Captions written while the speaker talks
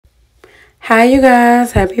Hi, you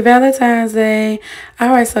guys. Happy Valentine's Day. All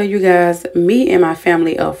right, so you guys, me and my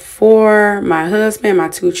family of four, my husband, my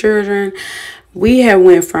two children, we have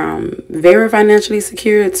went from very financially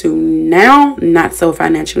secure to now not so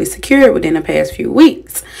financially secure within the past few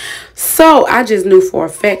weeks. So I just knew for a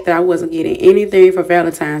fact that I wasn't getting anything for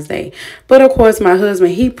Valentine's Day. But of course, my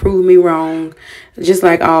husband, he proved me wrong, just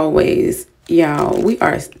like always. Y'all, we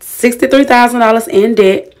are $63,000 in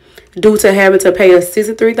debt due to having to pay a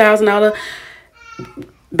 $63,000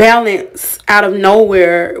 balance out of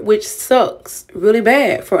nowhere, which sucks really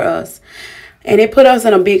bad for us. And it put us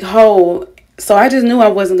in a big hole. So I just knew I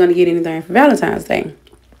wasn't going to get anything for Valentine's Day.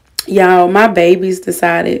 Y'all, my babies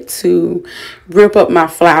decided to rip up my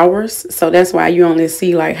flowers. So that's why you only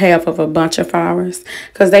see like half of a bunch of flowers,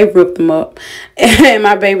 because they ripped them up. And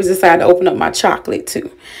my babies decided to open up my chocolate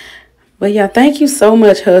too. But yeah, thank you so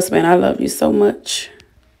much, husband. I love you so much.